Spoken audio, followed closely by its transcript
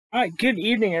Alright, good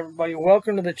evening everybody.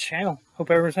 Welcome to the channel. Hope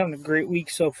everyone's having a great week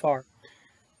so far.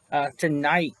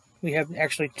 Tonight we have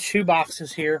actually two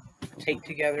boxes here taped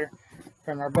together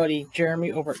from our buddy Jeremy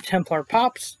over at Templar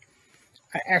Pops.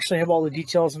 I actually have all the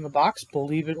details in the box,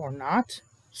 believe it or not.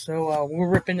 So we'll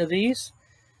rip into these,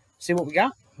 see what we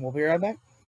got. We'll be right back.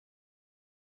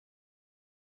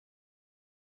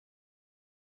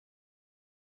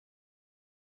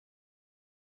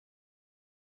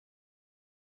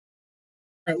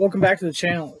 Alright, welcome back to the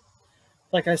channel.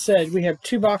 Like I said, we have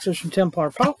two boxes from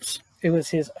Templar Pops. It was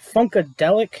his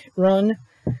Funkadelic run,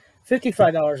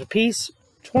 $55 a piece,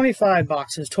 25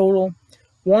 boxes total,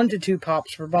 1 to 2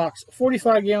 pops per box,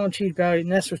 45-gallon cheese value,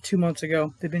 and this was 2 months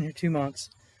ago. They've been here 2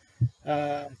 months.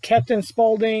 Captain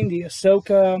Spaulding, the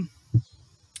Ahsoka,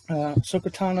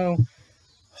 Ahsoka Tano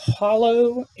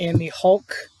Hollow, and the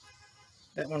Hulk,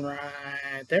 that one right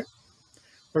there,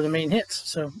 were the main hits.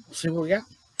 So we'll see what we got.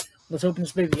 Let's open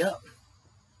this baby up.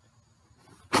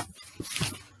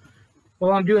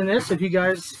 While I'm doing this, if you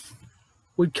guys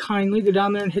would kindly go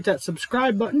down there and hit that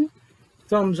subscribe button,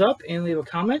 thumbs up, and leave a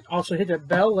comment. Also hit that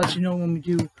bell, let you know when we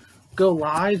do go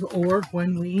live or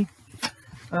when we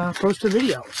post a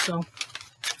video. So,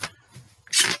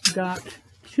 we got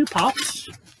 2 pops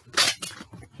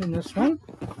in this one.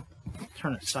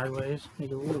 Turn it sideways,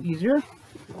 make it a little easier.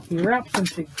 We wrap them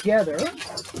together.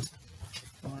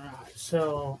 Alright,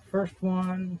 so first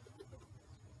one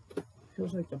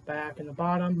feels like the back and the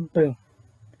bottom. Boom.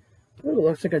 Ooh,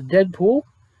 looks like a Deadpool.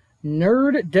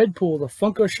 Nerd Deadpool, the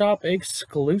Funko Shop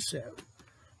exclusive.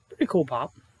 Pretty cool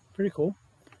pop. Pretty cool.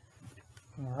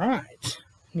 Alright.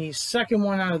 The second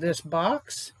one out of this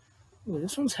box. Ooh,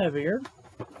 this one's heavier.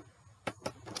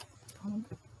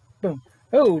 Boom.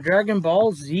 Oh, Dragon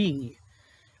Ball Z.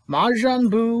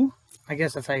 Majin Buu, I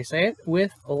guess that's how you say it,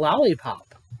 with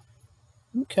Lollipop.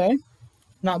 Okay.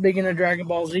 Not big into Dragon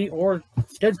Ball Z or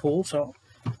Deadpool, so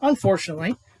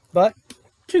unfortunately, but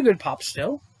 2 good pops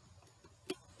still.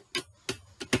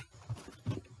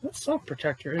 That soft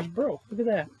protector is broke. Look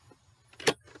at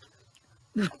that.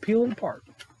 Just peel it apart.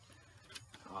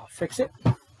 I'll fix it.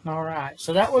 Alright,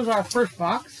 so that was our first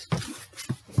box.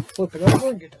 Flip it over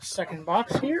and get the second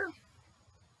box here.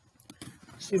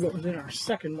 See what was in our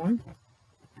second one.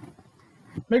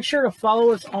 Make sure to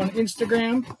follow us on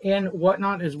Instagram and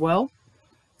whatnot as well.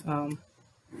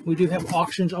 We do have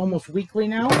auctions almost weekly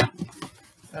now.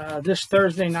 This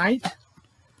Thursday night,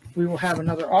 we will have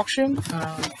another auction.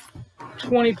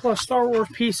 20 plus Star Wars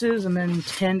pieces, and then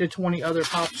 10 to 20 other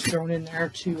pops thrown in there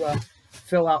to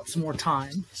fill out some more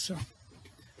time. So,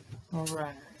 all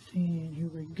right, and here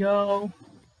we go.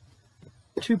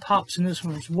 2 pops in this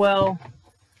one as well.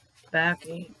 Back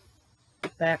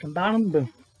and bottom.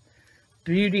 Boom.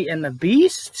 Beauty and the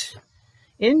Beast.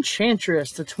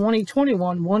 Enchantress, the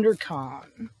 2021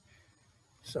 WonderCon.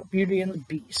 So, Beauty and the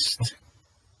Beast.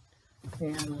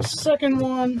 And the second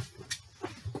one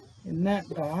in that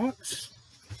box.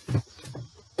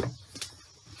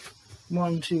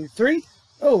 1, 2, 3.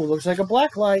 Oh, looks like a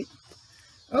Blacklight.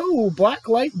 Oh,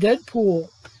 Blacklight Deadpool.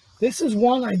 This is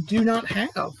one I do not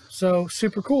have. So,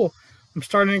 super cool. I'm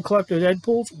starting to collect the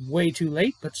Deadpools. Way too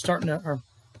late, but starting to, or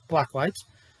Blacklights.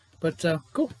 But,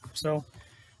 cool. So,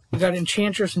 we got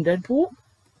Enchantress and Deadpool.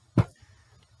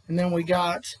 And then we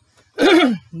got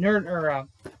Majin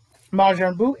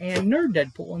Buu and Nerd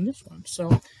Deadpool in this one.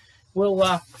 So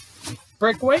we'll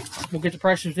break away. We'll get the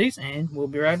prices of these and we'll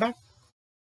be right back.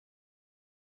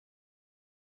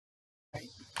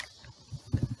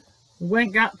 We went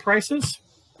and got prices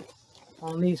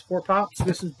on these 4 pops.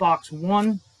 This is box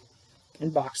 1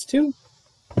 and box 2.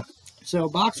 So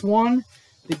box 1,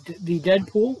 the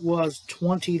Deadpool was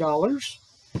 $20.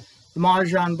 The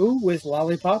Majin Buu with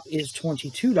Lollipop is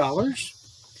 $22.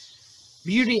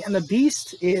 Beauty and the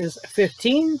Beast is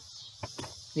 $15.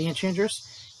 The Enchantress.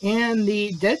 And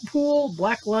the Deadpool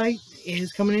Blacklight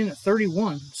is coming in at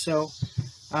 $31. So,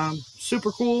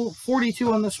 super cool.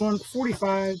 42 on this one.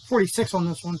 45, 46 on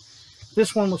this one.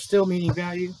 This one was still meeting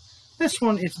value. This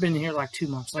one, it's been here like 2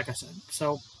 months, like I said.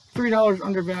 So, $3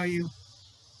 under value.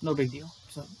 No big deal.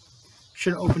 So,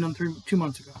 should have opened them 2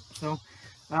 months ago. So,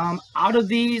 out of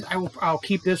these, I'll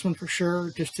keep this one for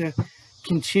sure, just to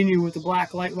continue with the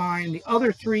Blacklight line. The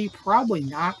other 3, probably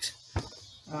not.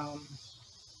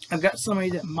 I've got somebody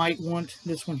that might want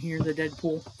this one here, the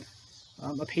Deadpool,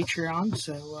 a Patreon,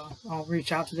 so I'll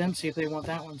reach out to them, see if they want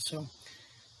that one. So,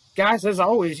 guys, as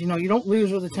always, you know, you don't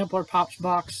lose with a Templar Pops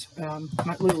box.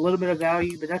 Might lose a little bit of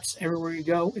value, but that's everywhere you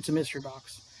go. It's a mystery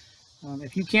box.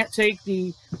 If you can't take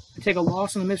a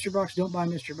loss on the mystery box, don't buy a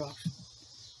mystery box.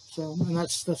 So, and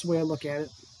that's the way I look at it.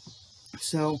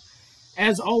 So,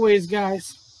 as always,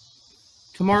 guys,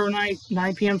 tomorrow night,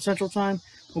 9 p.m. Central Time,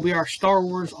 will be our Star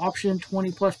Wars option,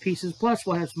 20+ pieces, plus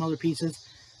we'll have some other pieces.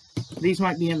 These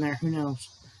might be in there, who knows.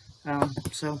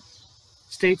 So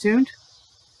stay tuned.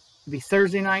 It'll be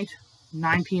Thursday night,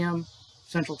 9 p.m.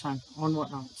 Central Time on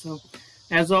Whatnot. So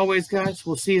as always, guys,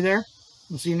 we'll see you there.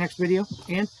 We'll see you next video.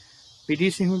 And be a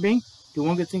decent human being. Do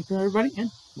one good thing for everybody.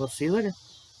 And we'll see you later.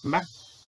 Bye.